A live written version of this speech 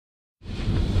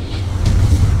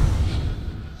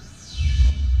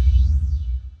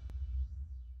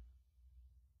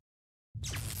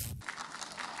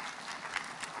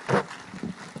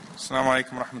Assalamu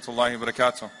alaikum wa rahmatullahi wa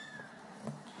barakatuh.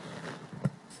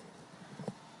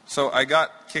 So I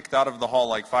got kicked out of the hall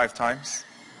like 5 times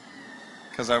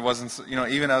because I wasn't,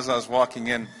 even as I was walking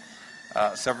in,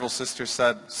 several sisters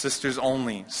said, sisters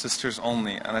only, sisters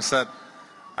only. And I said,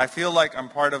 I feel like I'm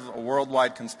part of a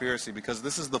worldwide conspiracy because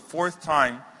this is the 4th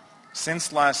time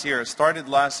since last year, it started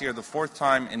last year, the 4th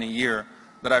time in a year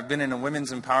that I've been in a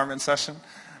women's empowerment session.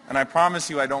 And I promise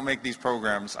you I don't make these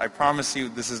programs. I promise you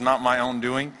this is not my own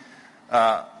doing.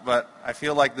 But I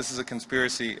feel like this is a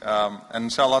conspiracy, and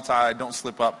inshallah ta'ala I don't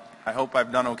slip up. I hope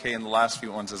I've done okay in the last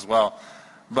few ones as well.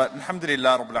 But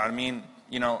alhamdulillah rabbil alameen,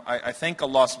 I thank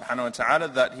Allah subhanahu wa ta'ala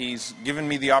that He's given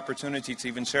me the opportunity to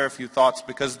even share a few thoughts,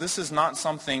 because this is not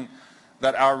something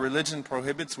that our religion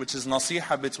prohibits, which is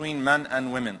nasiha between men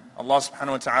and women. Allah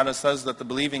subhanahu wa ta'ala says that the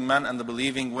believing men and the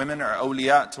believing women are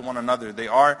awliya to one another. They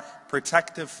are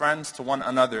protective friends to one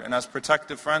another. And as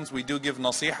protective friends, we do give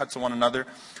nasiha to one another.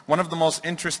 One of the most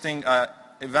interesting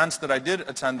events that I did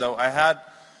attend, though, I had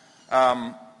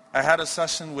a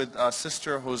session with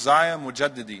Sister Hosea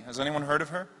Mujaddidi. Has anyone heard of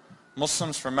her?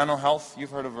 Muslims for Mental Health. You've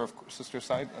heard of her, Sister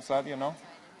Sadia, no?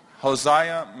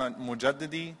 Hosea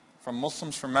Mujaddidi from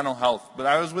Muslims for Mental Health. But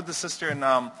I was with the sister in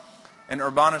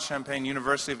Urbana-Champaign,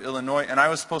 University of Illinois, and I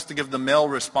was supposed to give the male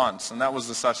response, and that was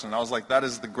the session. I was like, that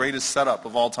is the greatest setup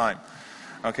of all time.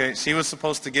 Okay, she was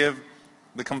supposed to give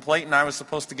the complaint, and I was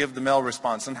supposed to give the male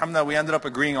response. And alhamdulillah, we ended up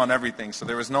agreeing on everything, so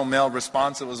there was no male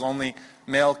response, it was only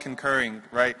male concurring,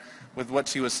 right, with what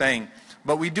she was saying.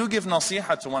 But we do give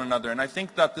nasiha to one another, and I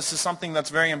think that this is something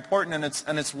that's very important,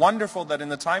 and it's wonderful that in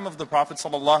the time of the Prophet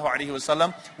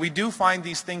ﷺ, we do find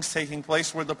these things taking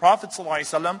place where the Prophet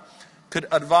ﷺ could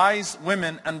advise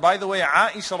women, and by the way,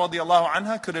 Aiša radiallahu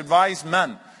anha could advise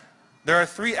men. There are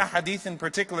 3 ahadith in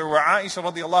particular where Aiša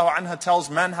radiallahu anha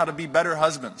tells men how to be better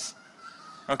husbands.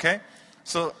 Okay?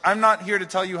 So I'm not here to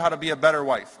tell you how to be a better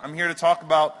wife. I'm here to talk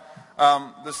about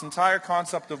this entire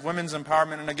concept of women's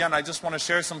empowerment. And again, I just want to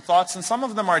share some thoughts, and some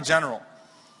of them are general.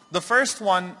 The first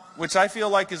one, which I feel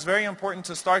like is very important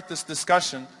to start this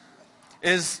discussion,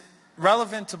 is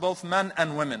relevant to both men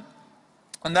and women.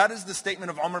 And that is the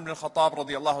statement of Umar ibn al-Khattab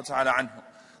radiallahu ta'ala anhu,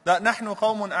 that نَحْنُ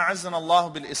قَوْمٌ أَعَزَّنَ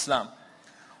اللَّهُ بِالْإِسْلَامِ.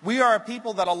 We are a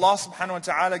people that Allah subhanahu wa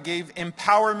ta'ala gave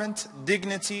empowerment,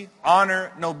 dignity,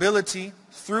 honor, nobility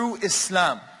through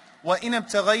Islam. وَإِنَ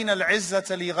ابْتَغَيْنَا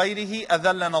الْعِزَّةَ لِغَيْرِهِ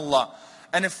أَذَلَّنَا اللَّهُ.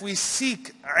 And if we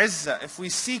seek izzah, if we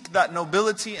seek that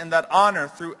nobility and that honor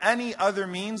through any other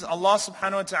means, Allah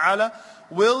subhanahu wa ta'ala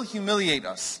will humiliate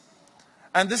us.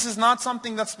 And this is not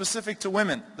something that's specific to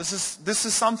women. This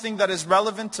is something that is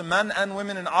relevant to men and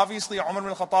women. And obviously Umar ibn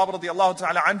al-Khattab radiallahu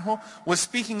ta'ala anhu was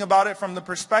speaking about it from the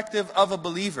perspective of a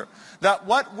believer. That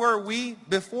what were we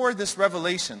before this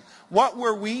revelation? What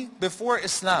were we before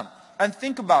Islam? And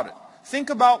think about it. Think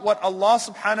about what Allah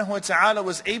subhanahu wa ta'ala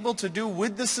was able to do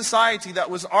with the society that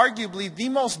was arguably the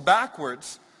most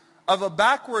backwards of a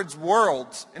backwards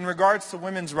world in regards to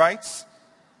women's rights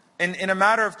in a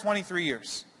matter of 23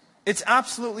 years. It's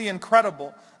absolutely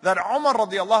incredible that Umar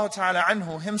radiallahu ta'ala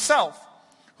anhu himself,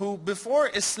 who before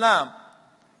Islam,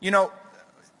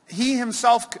 he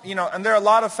himself, and there are a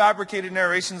lot of fabricated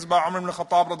narrations about Umar ibn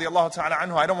al-Khattab radiallahu ta'ala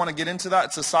anhu. I don't want to get into that.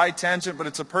 It's a side tangent, but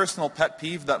it's a personal pet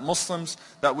peeve that Muslims,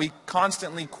 that we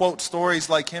constantly quote stories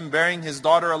like him burying his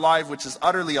daughter alive, which is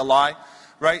utterly a lie,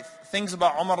 right? Things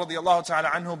about Umar radiallahu ta'ala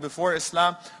anhu before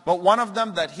Islam. But one of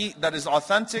them that is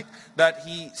authentic, that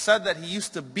he said that he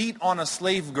used to beat on a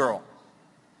slave girl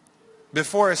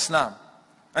before Islam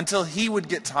until he would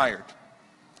get tired.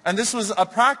 And this was a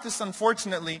practice,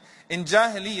 unfortunately, in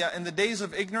Jahiliyyah, in the days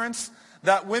of ignorance,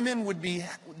 that women,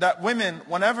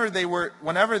 whenever they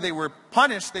were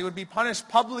punished, they would be punished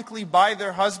publicly by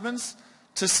their husbands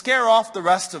to scare off the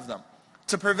rest of them,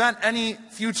 to prevent any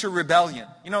future rebellion.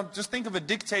 Just think of a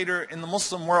dictator in the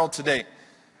Muslim world today,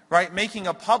 right? Making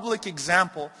a public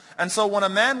example. And so when a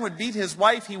man would beat his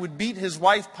wife, he would beat his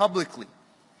wife publicly.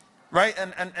 Right?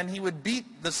 And he would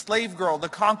beat the slave girl, the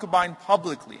concubine,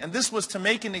 publicly. And this was to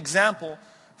make an example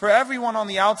for everyone on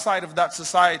the outside of that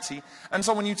society. And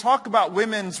so when you talk about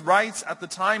women's rights at the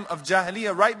time of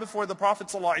Jahiliyyah, right before the Prophet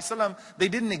ﷺ, they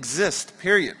didn't exist,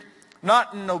 period.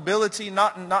 Not in nobility,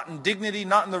 not in dignity,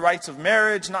 not in the rights of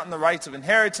marriage, not in the rights of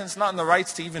inheritance, not in the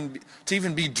rights to even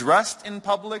be dressed in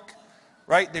public.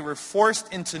 Right? They were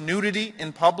forced into nudity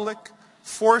in public,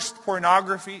 forced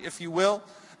pornography, if you will.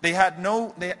 They had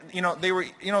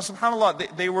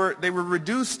subhanAllah, they were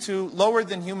reduced to lower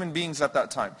than human beings at that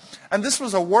time. And this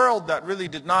was a world that really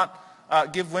did not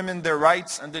give women their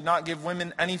rights and did not give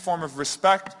women any form of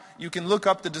respect. You can look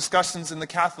up the discussions in the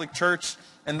Catholic Church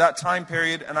in that time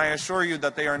period, and I assure you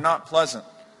that they are not pleasant.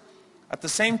 At the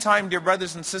same time, dear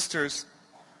brothers and sisters,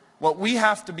 what we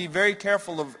have to be very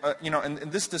careful of, in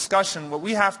this discussion, what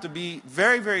we have to be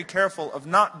very, very careful of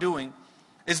not doing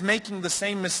is making the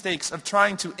same mistakes of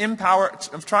trying to empower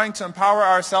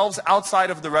ourselves outside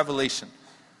of the revelation.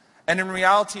 And in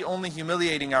reality, only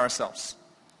humiliating ourselves.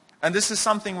 And this is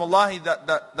something, wallahi,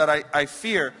 that I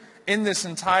fear in this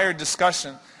entire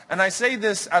discussion. And I say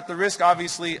this at the risk,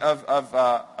 obviously,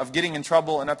 of getting in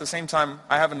trouble. And at the same time,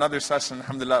 I have another session,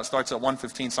 alhamdulillah, it starts at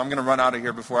 1:15. So I'm going to run out of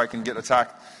here before I can get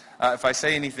attacked if I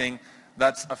say anything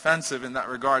that's offensive in that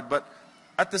regard. But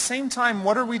at the same time,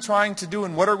 what are we trying to do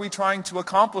and what are we trying to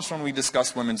accomplish when we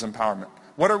discuss women's empowerment?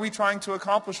 What are we trying to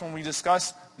accomplish when we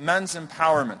discuss men's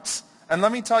empowerment? And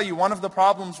let me tell you, one of the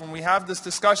problems when we have this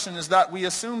discussion is that we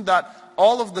assume that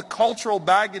all of the cultural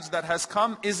baggage that has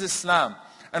come is Islam.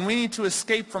 And we need to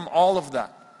escape from all of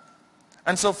that.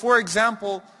 And so, for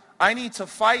example, I need to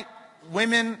fight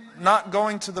women not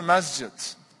going to the masjid.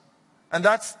 And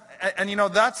that's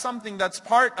something that's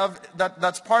part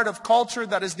of culture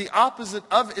that is the opposite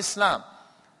of Islam.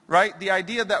 Right? The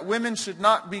idea that women should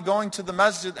not be going to the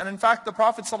masjid. And in fact, the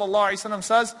Prophet ﷺ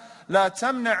says, "La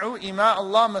tamna'u ima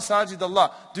Allah masajid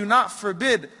Allah." Do not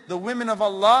forbid the women of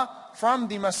Allah from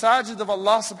the masajid of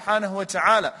Allah subhanahu wa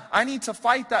ta'ala. I need to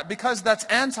fight that because that's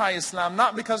anti-Islam,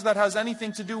 not because that has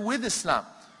anything to do with Islam.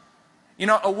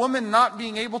 A woman not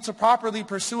being able to properly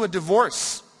pursue a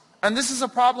divorce. And this is a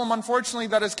problem, unfortunately,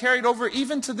 that is carried over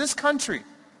even to this country.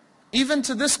 Even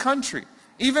to this country.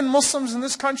 Even Muslims in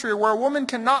this country where a woman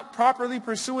cannot properly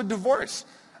pursue a divorce.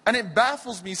 And it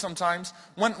baffles me sometimes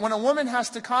when a woman has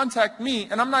to contact me,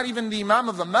 and I'm not even the imam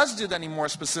of a masjid anymore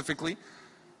specifically,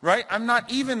 right? I'm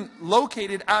not even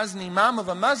located as an imam of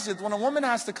a masjid. When a woman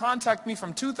has to contact me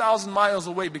from 2,000 miles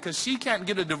away because she can't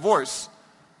get a divorce,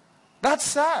 that's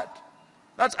sad.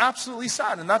 That's absolutely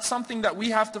sad. And that's something that we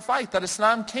have to fight, that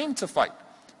Islam came to fight.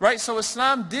 Right? So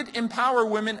Islam did empower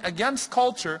women against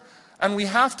culture. And we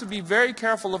have to be very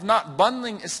careful of not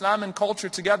bundling Islam and culture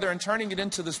together and turning it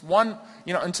into this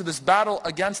into this battle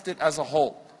against it as a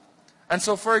whole. And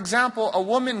so, for example, a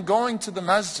woman going to the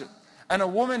masjid and a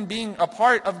woman being a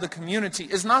part of the community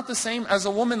is not the same as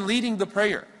a woman leading the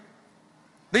prayer.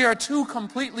 They are two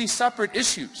completely separate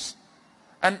issues.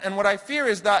 And what I fear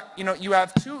is that, you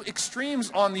have two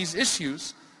extremes on these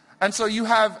issues. And so you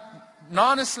have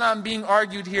non-Islam being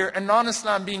argued here and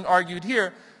non-Islam being argued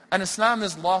here. And Islam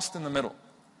is lost in the middle.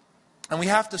 And we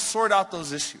have to sort out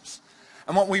those issues.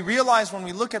 And what we realize when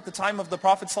we look at the time of the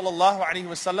Prophet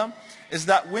ﷺ is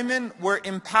that women were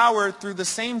empowered through the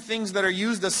same things that are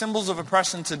used as symbols of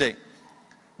oppression today.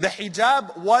 The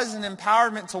hijab was an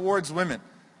empowerment towards women.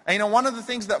 And one of the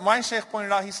things that my sheikh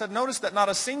pointed out, he said, notice that not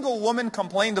a single woman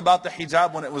complained about the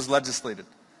hijab when it was legislated.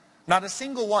 Not a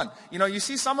single one. You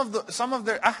see some of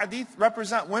their ahadith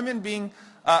represent women being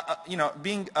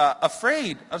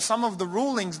afraid of some of the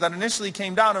rulings that initially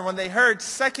came down, and when they heard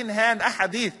second-hand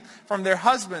ahadith from their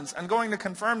husbands and going to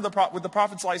confirm with the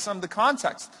Prophet ﷺ the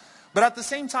context. But at the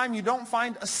same time, you don't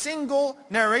find a single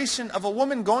narration of a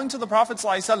woman going to the Prophet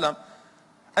ﷺ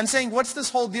and saying, what's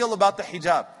this whole deal about the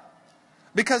hijab?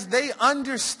 Because they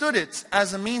understood it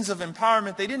as a means of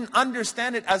empowerment. They didn't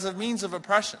understand it as a means of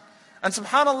oppression. And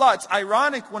subhanAllah, it's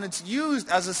ironic when it's used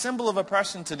as a symbol of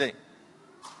oppression today.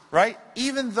 Right?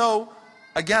 Even though,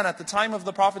 again, at the time of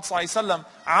the Prophet ﷺ,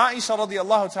 Aiša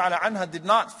radiallahu ta'ala anha did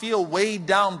not feel weighed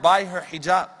down by her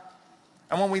hijab.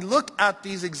 And when we look at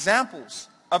these examples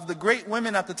of the great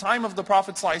women at the time of the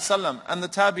Prophet ﷺ and the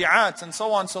tabi'ats and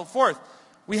so on and so forth,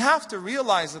 we have to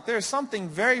realize that there's something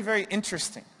very, very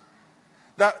interesting.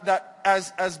 That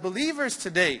as believers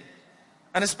today,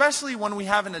 and especially when we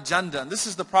have an agenda, and this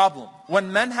is the problem,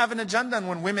 when men have an agenda and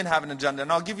when women have an agenda.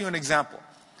 And I'll give you an example.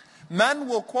 Men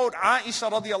will quote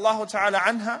Aiša radiallahu ta'ala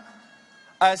anha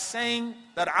as saying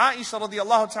that Aiša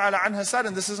radiallahu ta'ala anha said,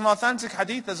 and this is an authentic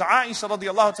hadith, as Aiša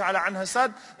radiallahu ta'ala anha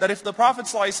said, that if the Prophet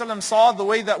ﷺ saw the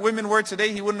way that women were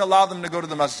today, he wouldn't allow them to go to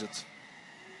the masjid.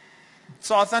 It's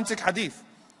an authentic hadith.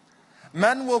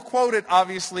 Men will quote it,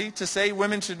 obviously, to say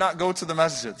women should not go to the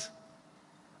masjid.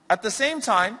 At the same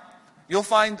time, you'll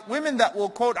find women that will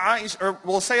quote Aiša, or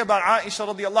will say about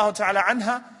Aiša radiallahu ta'ala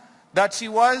anha, that she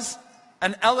was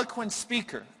an eloquent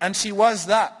speaker. And she was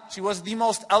that. She was the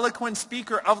most eloquent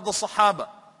speaker of the Sahaba.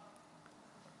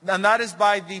 And that is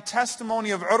by the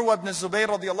testimony of Urwa ibn Zubayr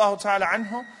radiallahu ta'ala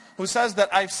anhu, who says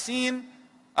that I've seen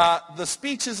the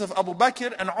speeches of Abu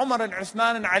Bakr and Umar and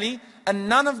Uthman and Ali, and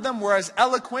none of them were as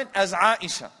eloquent as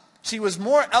Aiša. She was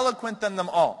more eloquent than them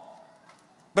all.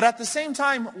 But at the same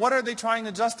time, what are they trying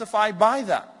to justify by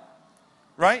that?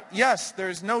 Right? Yes, there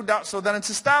is no doubt. So then it's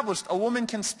established. A woman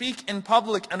can speak in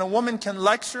public and a woman can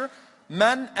lecture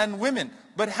men and women.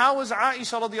 But how was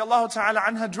Aiша radiallahu ta'ala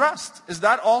anha dressed? Is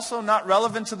that also not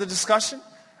relevant to the discussion?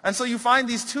 And so you find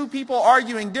these two people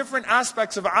arguing different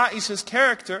aspects of Aisha's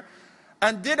character.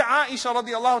 And did Aiша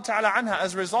radiallahu ta'ala anha,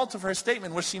 as a result of her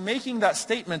statement, was she making that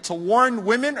statement to warn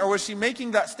women, or was she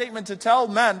making that statement to tell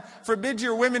men, forbid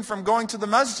your women from going to the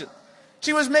masjid?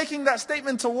 She was making that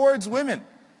statement towards women.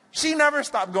 She never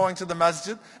stopped going to the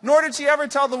masjid, nor did she ever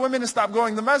tell the women to stop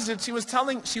going to the masjid.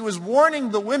 She was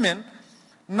warning the women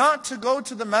not to go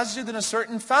to the masjid in a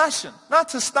certain fashion. Not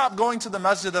to stop going to the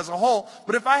masjid as a whole,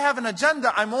 but if I have an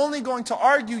agenda, I'm only going to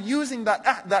argue using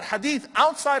that hadith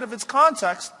outside of its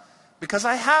context, because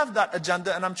I have that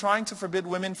agenda and I'm trying to forbid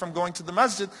women from going to the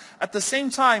masjid. At the same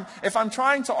time, if I'm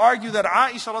trying to argue that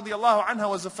Aiша radiallahu anha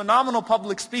was a phenomenal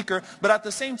public speaker, but at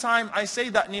the same time I say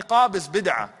that niqab is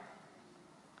bid'ah.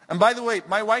 And by the way,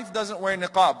 my wife doesn't wear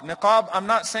niqab. Niqab, I'm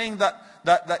not saying that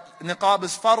niqab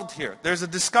is fard here. There's a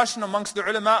discussion amongst the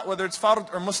ulama whether it's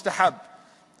fard or mustahab.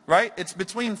 Right? It's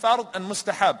between fard and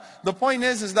mustahab. The point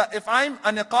is that if I'm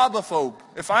a niqabophobe,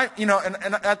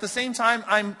 and at the same time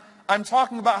I'm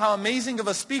talking about how amazing of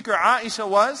a speaker Aiша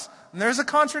was, and there's a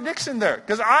contradiction there.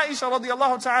 Because Aiша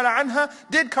radiallahu ta'ala anha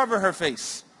did cover her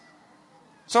face.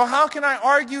 So how can I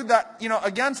argue that,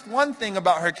 against one thing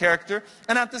about her character,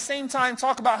 and at the same time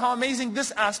talk about how amazing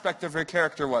this aspect of her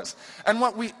character was? And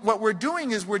what we're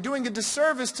doing is we're doing a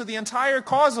disservice to the entire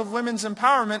cause of women's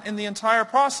empowerment in the entire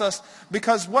process,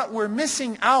 because what we're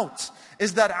missing out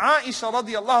is that Aiša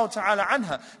radiallahu ta'ala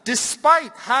anha,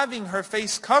 despite having her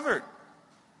face covered,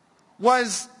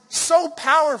 was so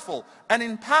powerful and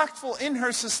impactful in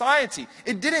her society.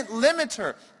 It didn't limit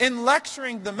her in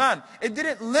lecturing the men. It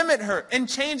didn't limit her in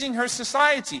changing her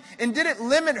society. It didn't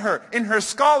limit her in her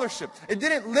scholarship. It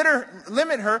didn't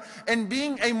limit her in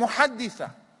being a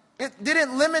muhadditha. It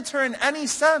didn't limit her in any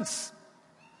sense.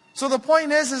 So the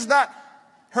point is that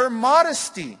her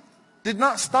modesty did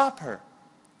not stop her.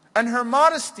 And her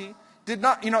modesty did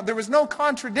not, there was no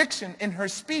contradiction in her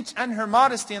speech and her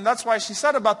modesty, and that's why she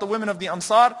said about the women of the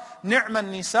Ansar, نِعْمَ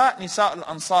النِّسَاء نِسَاء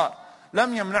الْأَنصَارِ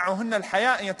لَمْ يَمْنَعُهُنَّ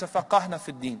الْحَيَاءَ يَتَفَقَّهْنَ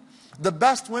فِي الدِّينِ. The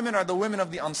best women are the women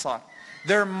of the Ansar.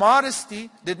 Their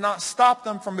modesty did not stop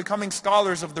them from becoming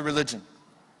scholars of the religion.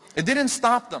 It didn't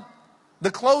stop them. The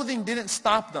clothing didn't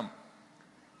stop them.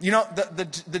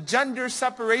 The gender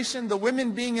separation, the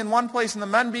women being in one place and the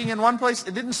men being in one place,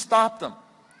 it didn't stop them.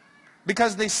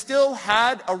 Because they still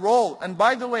had a role. And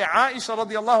by the way, Aiša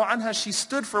radiallahu anha, she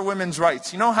stood for women's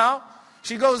rights. You know how?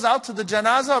 She goes out to the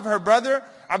janazah of her brother,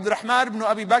 Abdurrahman ibn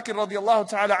Abi Bakr radiallahu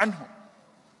ta'ala anhu.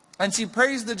 And she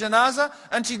prays the janazah,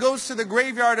 and she goes to the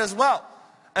graveyard as well.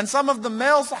 And some of the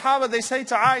male sahaba, they say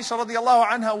to Aiša radiallahu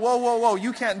anha, whoa,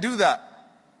 you can't do that.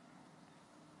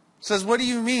 Says, what do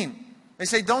you mean? They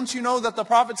say, don't you know that the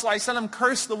Prophet ﷺ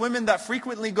cursed the women that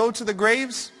frequently go to the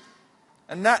graves?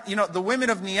 And that, the women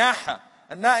of Niyaha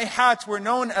and Naihat were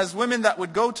known as women that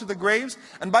would go to the graves.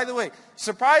 And by the way,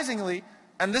 surprisingly,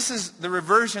 and this is the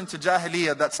reversion to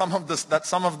Jahiliyyah that some of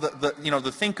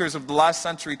the thinkers of the last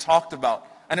century talked about.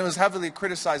 And it was heavily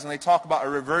criticized when they talk about a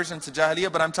reversion to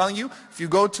Jahiliyyah. But I'm telling you, if you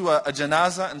go to a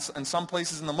janazah in some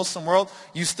places in the Muslim world,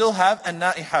 you still have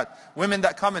an-Naihat. Women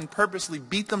that come and purposely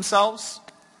beat themselves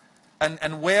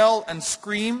and wail and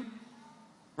scream,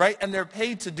 right? And they're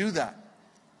paid to do that.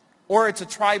 Or it's a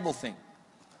tribal thing.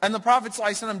 And the Prophet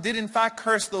ﷺ did in fact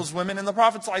curse those women. And the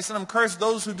Prophet ﷺ cursed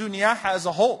those who do niyaha as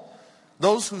a whole.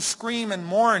 Those who scream and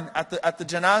mourn at the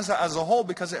janazah as a whole,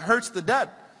 because it hurts the dead.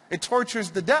 It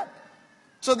tortures the dead.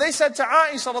 So they said to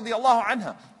Aiša radiallahu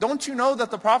anha, don't you know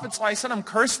that the Prophet ﷺ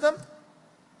cursed them?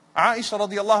 Aiša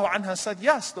radiallahu anha said,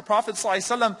 yes, the Prophet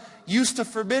ﷺ used to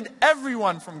forbid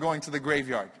everyone from going to the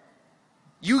graveyard.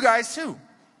 You guys too.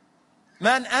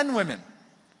 Men and women.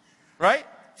 Right?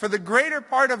 For the greater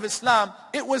part of Islam,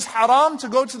 it was haram to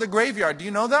go to the graveyard. Do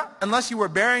you know that? Unless you were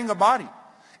burying a body.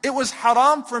 It was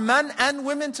haram for men and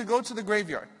women to go to the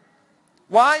graveyard.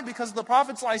 Why? Because the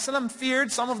Prophet ﷺ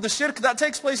feared some of the shirk that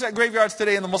takes place at graveyards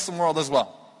today in the Muslim world as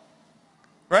well.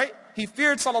 Right? He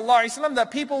feared, sallallahu alaihi wasallam,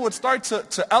 that people would start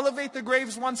to elevate the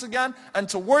graves once again, and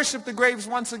to worship the graves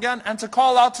once again, and to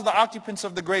call out to the occupants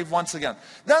of the grave once again.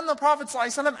 Then the Prophet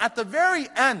ﷺ, at the very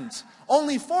end,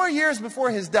 only 4 years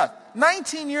before his death,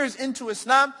 19 years into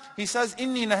Islam, he says,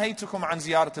 "Inni nahaytukum an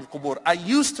ziyarat al-qubur." I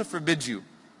used to forbid you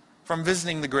from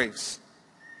visiting the graves.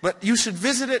 But you should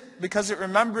visit it because it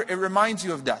reminds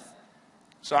you of death.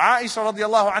 So Aiša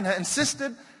radiallahu anha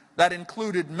insisted that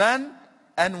included men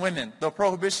and women. The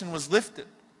prohibition was lifted.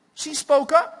 She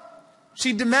spoke up.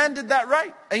 She demanded that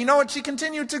right. And you know what? She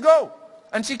continued to go.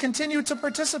 And she continued to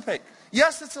participate.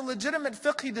 Yes, it's a legitimate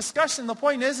fiqhi discussion. The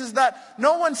point is that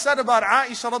no one said about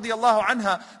Aiša radiallahu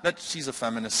anha that she's a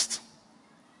feminist.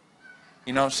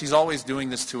 You know, she's always doing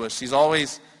this to us. She's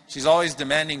always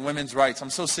demanding women's rights. I'm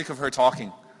so sick of her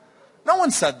talking. No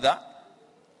one said that.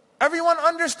 Everyone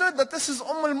understood that this is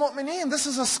al-Mu'mineen. This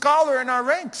is a scholar in our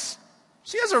ranks.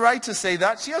 She has a right to say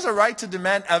that. She has a right to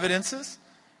demand evidences.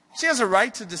 She has a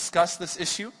right to discuss this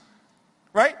issue.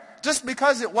 Right? Just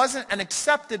because it wasn't an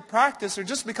accepted practice, or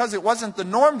just because it wasn't the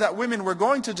norm that women were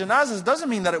going to janazas, doesn't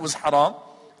mean that it was haram.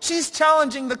 She's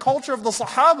challenging the culture of the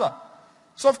Sahaba.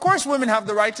 So of course women have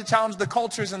the right to challenge the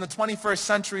cultures in the 21st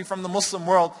century from the Muslim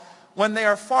world when they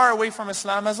are far away from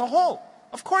Islam as a whole.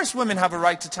 Of course women have a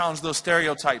right to challenge those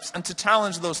stereotypes and to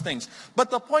challenge those things. But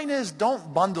the point is,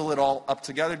 don't bundle it all up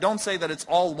together. Don't say that it's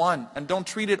all one, and don't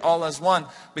treat it all as one,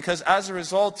 because as a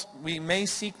result, we may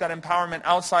seek that empowerment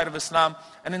outside of Islam,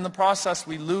 and in the process,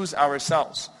 we lose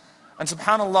ourselves. And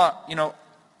subhanAllah, you know,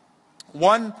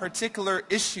 one particular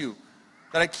issue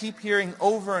that I keep hearing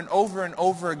over and over and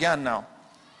over again now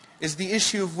is the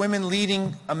issue of women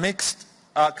leading a mixed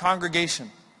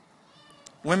congregation.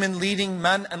 Women leading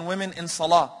men and women in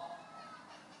salah.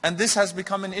 And this has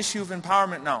become an issue of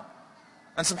empowerment now.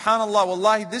 And subhanAllah,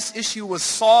 wallahi, this issue was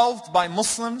solved by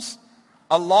Muslims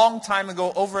a long time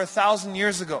ago, over 1,000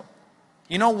 years ago.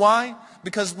 You know why?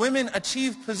 Because women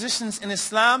achieved positions in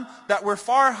Islam that were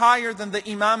far higher than the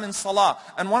imam in salah.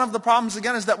 And one of the problems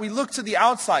again is that we look to the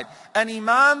outside. An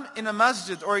imam in a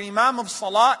masjid or an imam of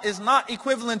salah is not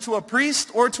equivalent to a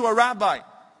priest or to a rabbi.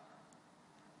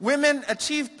 Women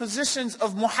achieved positions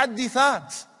of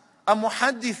muhaddithat. A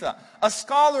muhadditha, a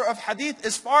scholar of hadith,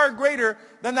 is far greater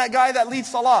than that guy that leads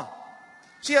salah.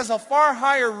 She has a far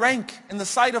higher rank in the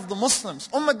sight of the Muslims.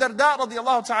 Darda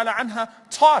radiallahu ta'ala anha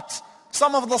taught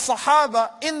some of the Sahaba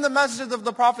in the masjid of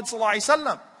the Prophet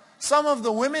ﷺ. Some of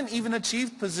the women even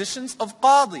achieved positions of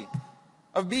qadi,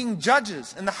 of being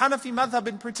judges. In the Hanafi madhab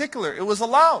in particular, it was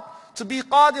allowed to be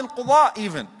qadi al-qudha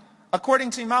even. According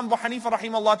to Imam Abu Hanifa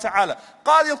rahimahullah ta'ala.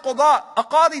 Qadi al-Qudha, a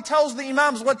qadi tells the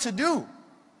imams what to do.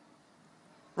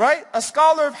 Right? A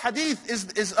scholar of hadith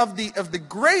is of the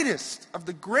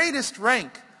greatest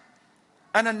rank.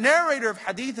 And a narrator of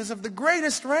hadith is of the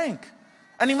greatest rank.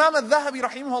 And Imam al-Dhahabi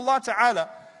rahimahullah ta'ala,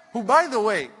 who by the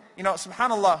way, you know,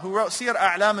 subhanallah, who wrote Siyar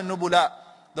A'lam al-Nubula,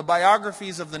 the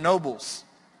biographies of the nobles.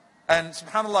 And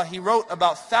subhanallah, he wrote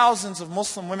about thousands of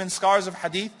Muslim women scholars of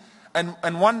hadith. And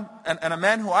a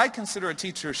man who I consider a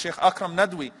teacher, Sheikh Akram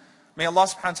Nadwi, may Allah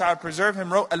subhanahu wa ta'ala preserve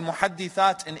him, wrote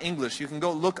Al-Muhaddithat in English. You can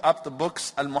go look up the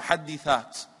books,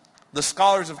 Al-Muhaddithat, the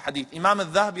scholars of hadith. Imam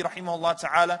al-Dhahabi rahimahullah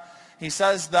ta'ala, he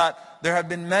says that there have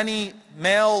been many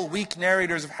male weak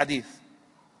narrators of hadith.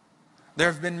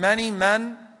 There have been many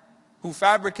men who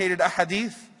fabricated a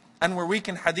hadith and were weak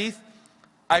in hadith.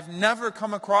 I've never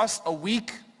come across a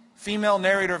weak female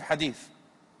narrator of hadith.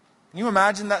 Can you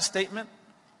imagine that statement?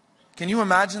 Can you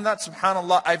imagine that?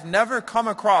 SubhanAllah, I've never come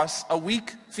across a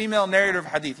weak female narrator of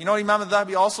hadith. You know what Imam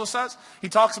al-Dhahabi also says? He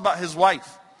talks about his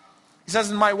wife. He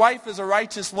says, my wife is a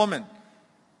righteous woman.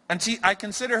 And I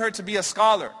consider her to be a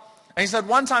scholar. And he said,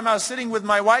 one time I was sitting with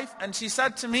my wife and she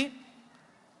said to me,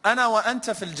 Ana wa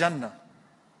anta fil Jannah.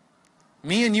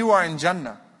 Me and you are in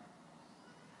Jannah.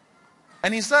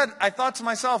 And he said, I thought to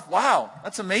myself, wow,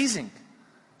 that's amazing.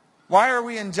 Why are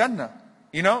we in Jannah?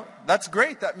 You know, that's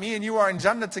great that me and you are in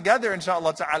Jannah together,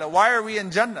 inshaAllah ta'ala. Why are we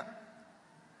in Jannah?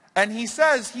 And he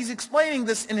says, he's explaining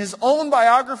this in his own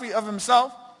biography of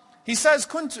himself. He says,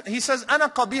 Ana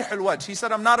qabih al-wajh. He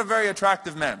said, I'm not a very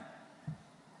attractive man.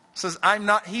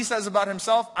 He says about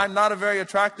himself, I'm not a very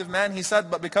attractive man. He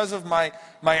said, but because of my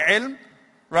ilm,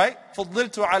 right?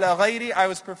 فُضِّلْتُ عَلَى غَيْرِي, I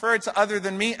was preferred to other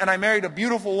than me, and I married a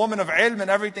beautiful woman of ilm and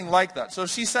everything like that. So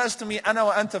she says to me, Ana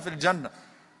wa anta fil Jannah.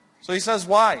 So he says,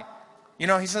 why? You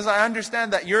know, he says, I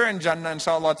understand that you're in Jannah,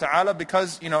 inshaAllah ta'ala,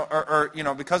 because, you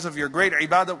know, because of your great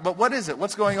ibadah, but what is it?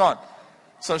 What's going on?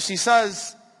 So she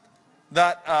says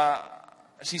that,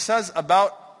 she says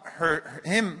about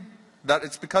him, that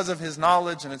it's because of his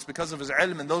knowledge, and it's because of his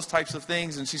ilm, and those types of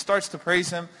things, and she starts to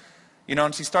praise him, you know,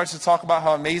 and she starts to talk about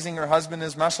how amazing her husband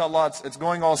is, mashallah, it's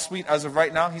going all sweet as of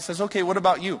right now. He says, okay, what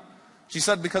about you? She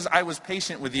said, because I was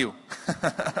patient with you.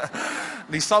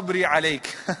 لِصَبْرِ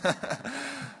عَلَيْكَ.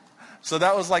 So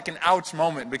that was like an ouch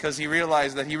moment, because he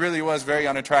realized that he really was very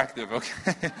unattractive,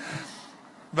 okay?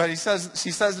 But she says,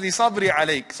 لِصَبْرِ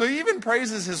عَلَيْكَ. So he even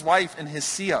praises his wife in his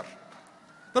siyar.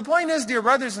 The point is, dear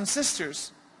brothers and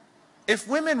sisters, if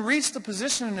women reached a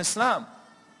position in Islam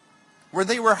where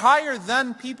they were higher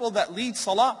than people that lead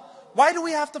salah, why do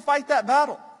we have to fight that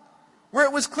battle? Where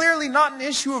it was clearly not an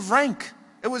issue of rank.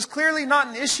 It was clearly not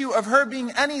an issue of her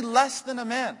being any less than a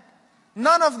man.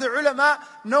 None of the ulama,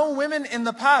 no women in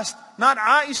the past, not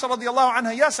Aiša radiallahu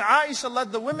anha. Yes, Aiša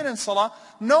led the women in salah.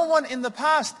 No one in the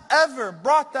past ever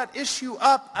brought that issue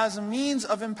up as a means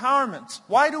of empowerment.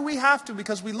 Why do we have to?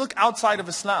 Because we look outside of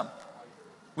Islam.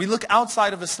 We look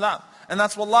outside of Islam. And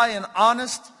that's wallahi an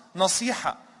honest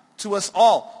nasiha to us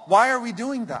all. Why are we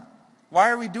doing that? Why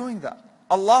are we doing that?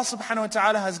 Allah subhanahu wa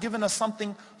ta'ala has given us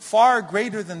something far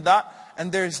greater than that.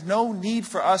 And there is no need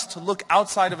for us to look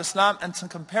outside of Islam and to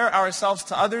compare ourselves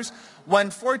to others.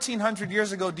 When 1400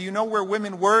 years ago, do you know where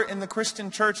women were in the Christian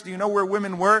church? Do you know where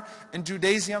women were in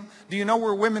Judaism? Do you know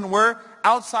where women were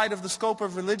outside of the scope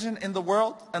of religion in the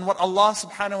world? And what Allah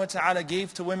subhanahu wa ta'ala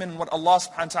gave to women and what Allah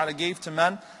subhanahu wa ta'ala gave to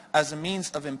men as a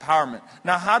means of empowerment.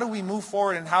 Now how do we move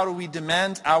forward and how do we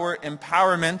demand our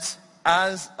empowerment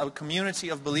as a community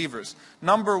of believers?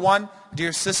 Number one,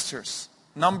 dear sisters.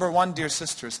 Number one, dear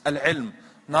sisters, al-ilm,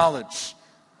 knowledge.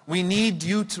 We need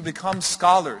you to become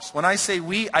scholars. When I say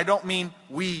we, I don't mean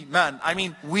we men. I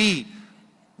mean we.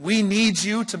 We need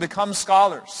you to become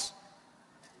scholars.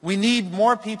 We need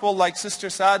more people like Sister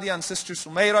Sadia and Sister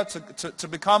Sumaira to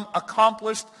become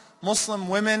accomplished Muslim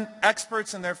women,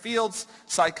 experts in their fields,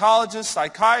 psychologists,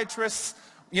 psychiatrists,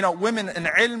 women in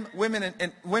ilm,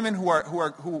 women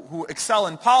who excel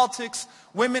in politics,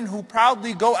 women who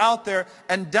proudly go out there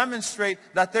and demonstrate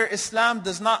that their Islam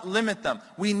does not limit them.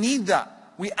 We need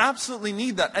that. We absolutely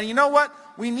need that. And you know what?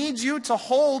 We need you to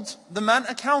hold the men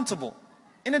accountable.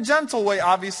 In a gentle way,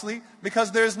 obviously,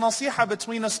 because there is nasiha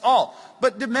between us all.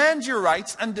 But demand your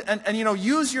rights and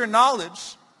use your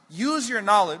knowledge. Use your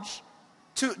knowledge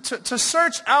to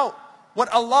search out what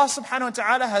Allah subhanahu wa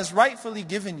ta'ala has rightfully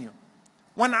given you.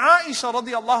 When Aiša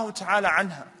radiallahu ta'ala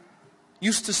anha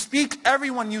used to speak,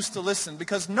 everyone used to listen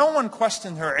because no one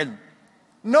questioned her ilm.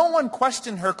 No one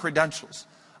questioned her credentials.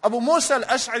 Abu Musa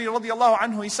al-Ash'ari radiallahu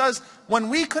anhu, he says, when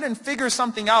we couldn't figure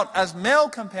something out as male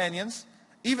companions,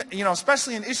 even,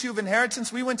 especially an issue of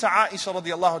inheritance, we went to Aiša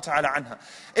radiallahu ta'ala anha.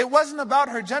 It wasn't about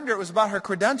her gender, it was about her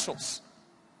credentials.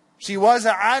 She was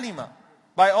a alima,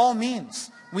 by all means.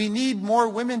 We need more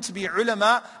women to be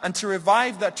ulama and to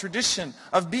revive that tradition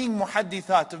of being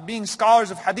muhaddithat, of being scholars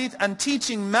of hadith and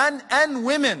teaching men and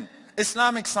women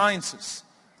Islamic sciences.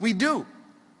 We do.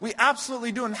 We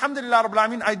absolutely do. And alhamdulillah rabbil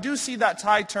alameen, I do see that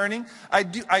tide turning. I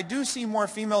do see more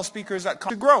female speakers that come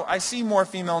to grow. I see more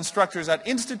female instructors at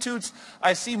institutes.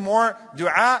 I see more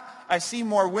dua. I see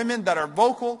more women that are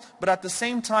vocal. But at the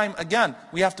same time, again,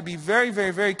 we have to be very,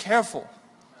 very, very careful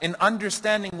in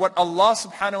understanding what Allah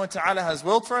subhanahu wa ta'ala has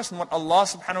willed for us and what Allah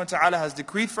subhanahu wa ta'ala has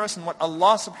decreed for us and what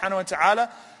Allah subhanahu wa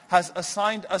ta'ala has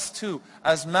assigned us to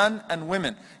as men and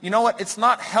women. You know what? It's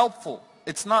not helpful.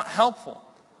 It's not helpful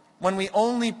when we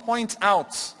only point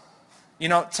out,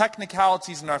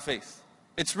 technicalities in our faith.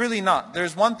 It's really not.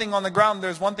 There's one thing on the ground,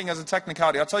 there's one thing as a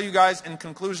technicality. I'll tell you guys in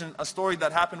conclusion a story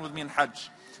that happened with me in Hajj.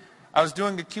 I was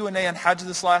doing a Q&A on Hajj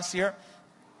this last year.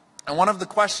 And one of the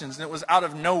questions, and it was out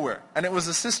of nowhere, and it was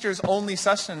a sisters only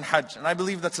session in Hajj. And I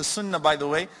believe that's a sunnah, by the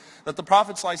way, that the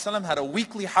Prophet ﷺ had a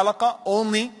weekly halaqah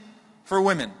only for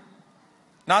women.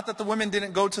 Not that the women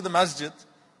didn't go to the masjid.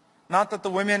 Not that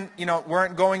the women,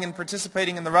 weren't going and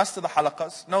participating in the rest of the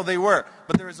halaqas. No, they were.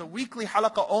 But there is a weekly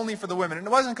halaqah only for the women. And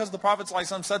it wasn't because the Prophet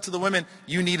ﷺ said to the women,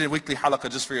 you need a weekly halaqah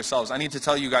just for yourselves. I need to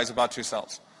tell you guys about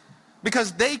yourselves.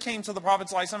 Because they came to the Prophet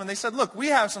ﷺ and they said, look, we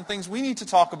have some things we need to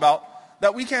talk about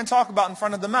that we can't talk about in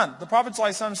front of the men. The Prophet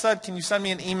ﷺ said, can you send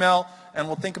me an email and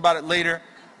we'll think about it later,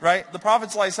 right? The Prophet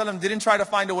ﷺ didn't try to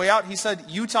find a way out. He said,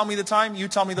 you tell me the time, you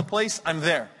tell me the place, I'm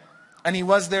there. And he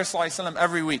was there ﷺ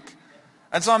every week.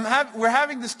 And so we're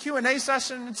having this Q&A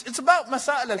session. It's about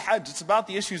masail al-hajj. It's about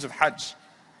the issues of hajj.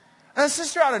 And a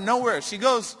sister out of nowhere, she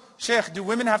goes, Sheikh, do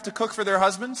women have to cook for their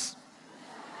husbands?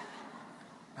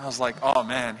 I was like, oh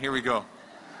man, here we go.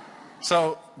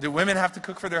 So, do women have to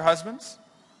cook for their husbands?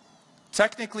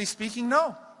 Technically speaking,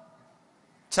 no.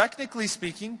 Technically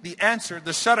speaking, the answer,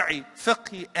 the shar'i,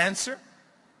 fiqhi answer,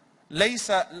 ليس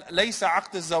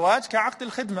عقد الزواج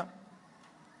كعقد الخدمة.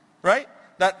 Right?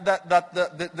 That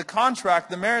the contract,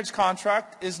 the marriage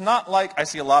contract is not like, I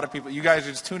see a lot of people, you guys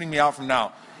are just tuning me out from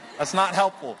now. That's not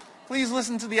helpful. Please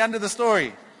listen to the end of the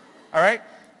story. All right?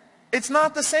 It's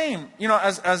not the same,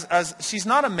 as she's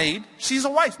not a maid, she's a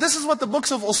wife. This is what the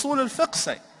books of usul al-fiqh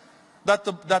say. That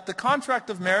the contract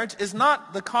of marriage is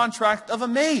not the contract of a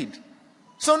maid.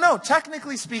 So no,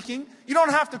 technically speaking, you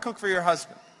don't have to cook for your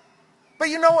husband. But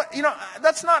you know what,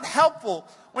 that's not helpful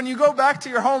when you go back to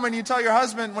your home and you tell your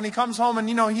husband when he comes home and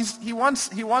he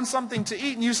wants something to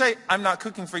eat and you say, I'm not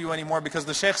cooking for you anymore because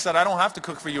the sheikh said I don't have to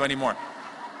cook for you anymore.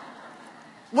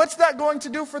 What's that going to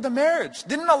do for the marriage?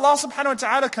 Didn't Allah subhanahu wa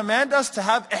ta'ala command us to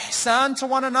have ihsan to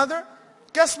one another?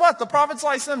 Guess what? The Prophet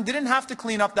ﷺ didn't have to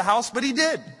clean up the house, but he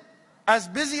did. As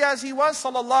busy as he was,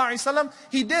 sallallahu alaihi wasallam,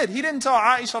 he did. He didn't tell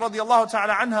Aiša radiallahu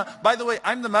ta'ala anha, by the way,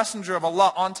 I'm the messenger of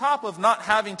Allah. On top of not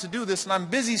having to do this, and I'm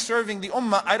busy serving the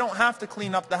ummah, I don't have to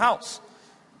clean up the house.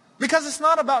 Because it's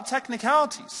not about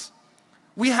technicalities.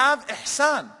 We have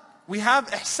ihsan. We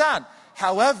have ihsan.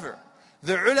 However,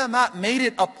 the ulama made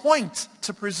it a point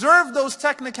to preserve those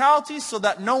technicalities so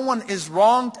that no one is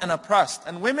wronged and oppressed.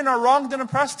 And women are wronged and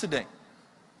oppressed today.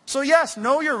 So yes,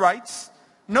 know your rights.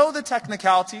 Know the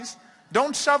technicalities.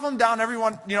 Don't shove them down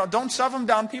don't shove them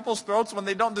down people's throats when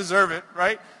they don't deserve it,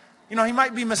 right? He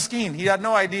might be miskeen. He had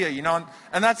no idea,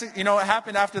 and that's, what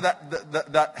happened after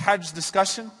that Hajj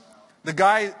discussion.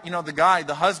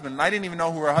 The husband, I didn't even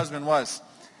know who her husband was.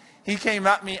 He came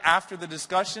at me after the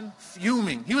discussion,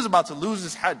 fuming. He was about to lose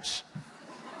his Hajj.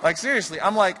 Like seriously,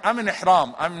 I'm in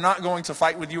ihram. I'm not going to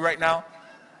fight with you right now,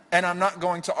 and I'm not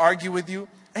going to argue with you.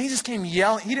 And he just came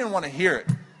yelling. He didn't want to hear it.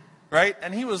 Right?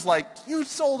 And he was like, you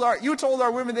told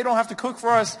our women they don't have to cook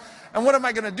for us. And what am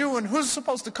I going to do? And who's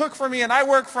supposed to cook for me? And I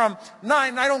work from 9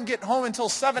 and I don't get home until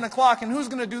 7 o'clock. And who's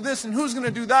going to do this? And who's going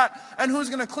to do that? And who's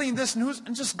going to clean this?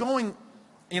 And just going,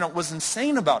 was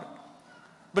insane about it.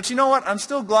 But you know what? I'm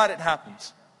still glad it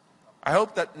happened. I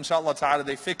hope that, inshallah ta'ala,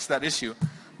 they fix that issue.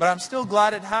 But I'm still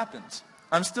glad it happened.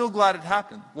 I'm still glad it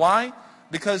happened. Why?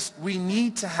 Because we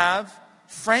need to have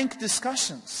frank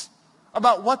discussions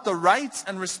about what the rights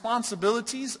and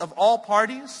responsibilities of all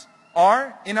parties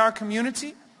are in our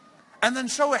community, and then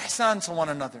show ihsan to one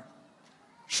another.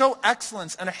 Show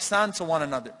excellence and ihsan to one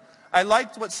another. I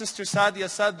liked what Sister Sadia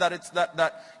said,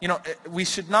 that we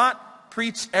should not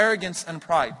preach arrogance and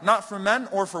pride, not for men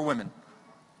or for women.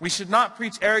 We should not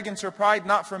preach arrogance or pride,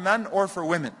 not for men or for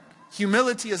women.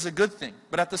 Humility is a good thing,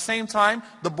 but at the same time,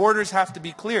 the borders have to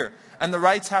be clear, and the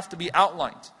rights have to be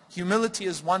outlined. Humility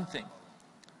is one thing.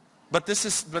 But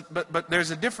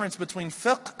there's a difference between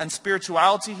fiqh and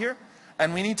spirituality here.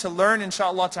 And we need to learn,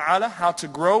 inshaAllah ta'ala, how to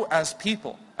grow as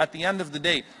people at the end of the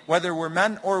day, whether we're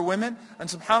men or women. And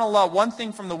subhanAllah, one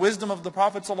thing from the wisdom of the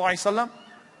Prophet ﷺ,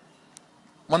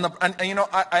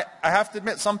 I have to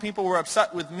admit, some people were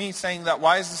upset with me saying that,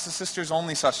 why is this a sisters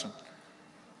only session?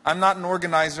 I'm not an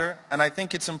organizer, and I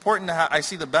think it's important to I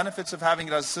see the benefits of having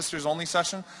it as a sisters only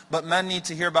session, but men need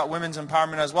to hear about women's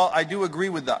empowerment as well. I do agree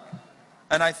with that.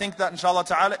 And I think that, inshallah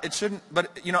ta'ala, it shouldn't,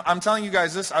 but I'm telling you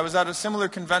guys this, I was at a similar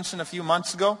convention a few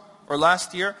months ago, or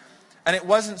last year, and it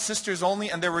wasn't sisters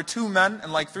only, and there were 2 men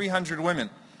and like 300 women.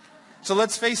 So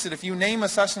let's face it, if you name a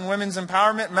session women's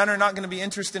empowerment, men are not going to be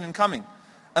interested in coming,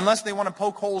 unless they want to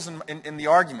poke holes in the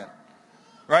argument.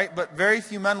 Right? But very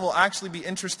few men will actually be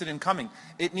interested in coming.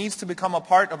 It needs to become a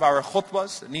part of our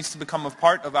khutbahs, it needs to become a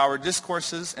part of our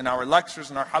discourses, and our lectures,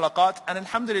 and our halaqat, and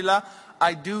alhamdulillah,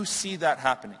 I do see that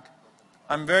happening.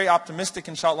 I'm very optimistic,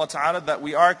 inshallah ta'ala, that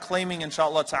we are claiming,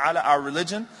 inshallah ta'ala, our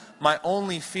religion. My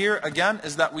only fear, again,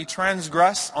 is that we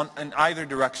transgress in either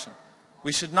direction.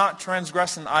 We should not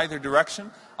transgress in either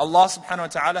direction. Allah subhanahu wa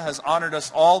ta'ala has honored us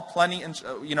all plenty,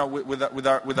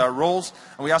 with our roles.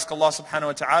 And we ask Allah subhanahu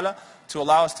wa ta'ala to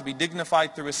allow us to be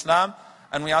dignified through Islam.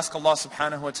 And we ask Allah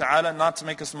subhanahu wa ta'ala not to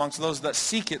make us amongst those that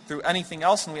seek it through anything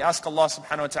else. And we ask Allah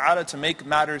subhanahu wa ta'ala to make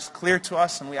matters clear to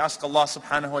us. And we ask Allah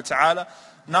subhanahu wa ta'ala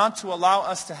not to allow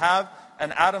us to have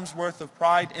an atom's worth of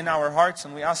pride in our hearts.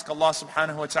 And we ask Allah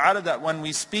subhanahu wa ta'ala that when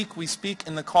we speak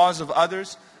in the cause of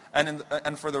others and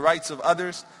for the rights of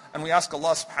others. And we ask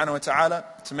Allah subhanahu wa ta'ala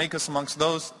to make us amongst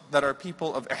those that are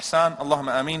people of ihsan.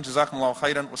 Allahumma ameen. Jazakumullahu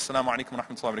khairan. Wassalamu alaikum wa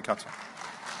rahmatullahi wa barakatuh.